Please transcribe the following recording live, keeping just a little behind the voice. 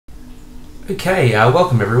Okay,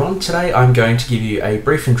 welcome everyone. Today I'm going to give you a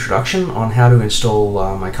brief introduction on how to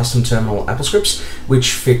install my custom terminal applescripts,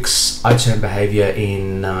 which fix iTerm behavior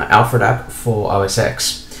in AlfredApp for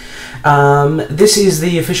OSX. This is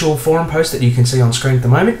the official forum post that you can see on screen at the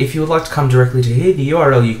moment. If you would like to come directly to here, the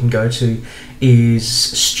URL you can go to is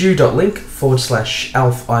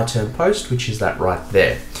stew.link/alf iTerm post, which is that right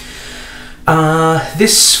there.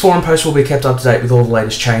 This forum post will be kept up to date with all the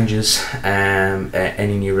latest changes and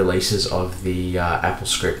any new releases of the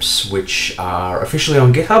applescripts, which are officially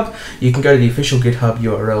on GitHub. You can go to the official GitHub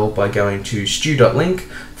URL by going to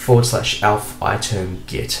stew.link/alf iTerm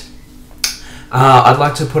git. I'd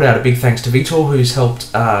like to put out a big thanks to Vitor, who's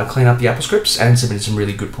helped clean up the applescripts and submitted some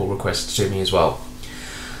really good pull requests to me as well.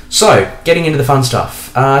 So, getting into the fun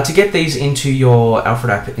stuff. To get these into your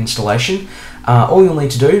AlfredApp installation, all you'll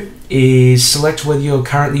need to do is select whether you're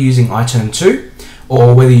currently using iTerm 2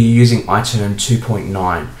 or whether you're using iTerm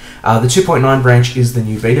 2.9. The 2.9 branch is the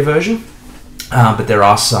new beta version, but there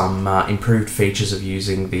are some improved features of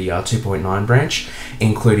using the 2.9 branch,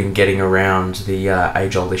 including getting around the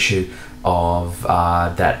age-old issue of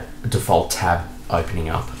that default tab opening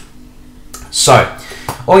up. So,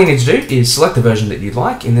 all you need to do is select the version that you'd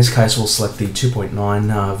like. In this case, we'll select the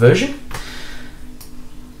 2.9 version.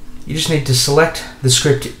 You just need to select the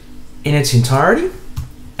script in its entirety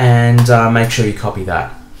and make sure you copy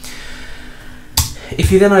that.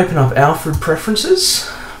 If you then open up Alfred Preferences,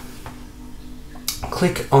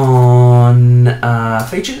 click on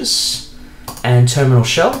Features and Terminal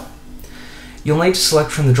Shell, you'll need to select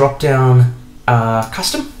from the drop down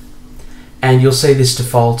Custom, and you'll see this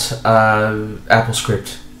default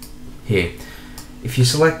applescript here. If you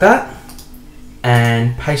select that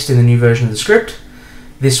and paste in the new version of the script,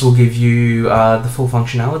 this will give you the full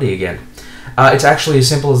functionality again. It's actually as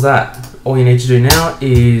simple as that. All you need to do now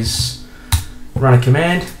is run a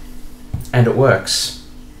command and it works.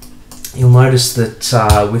 You'll notice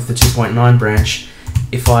that with the 2.9 branch,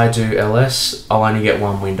 if I do ls, I'll only get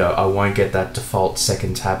one window. I won't get that default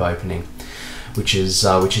second tab opening, which is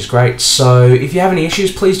great. So if you have any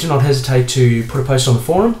issues, please do not hesitate to put a post on the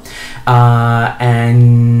forum.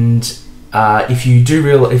 If you do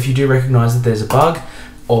recognize that there's a bug,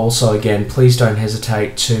 also again, please don't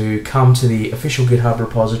hesitate to come to the official GitHub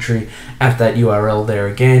repository at that URL there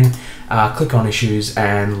again, click on issues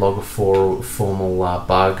and log a formal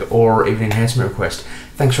bug or even enhancement request.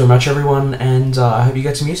 Thanks very much everyone, and I hope you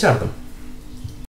get some use out of them.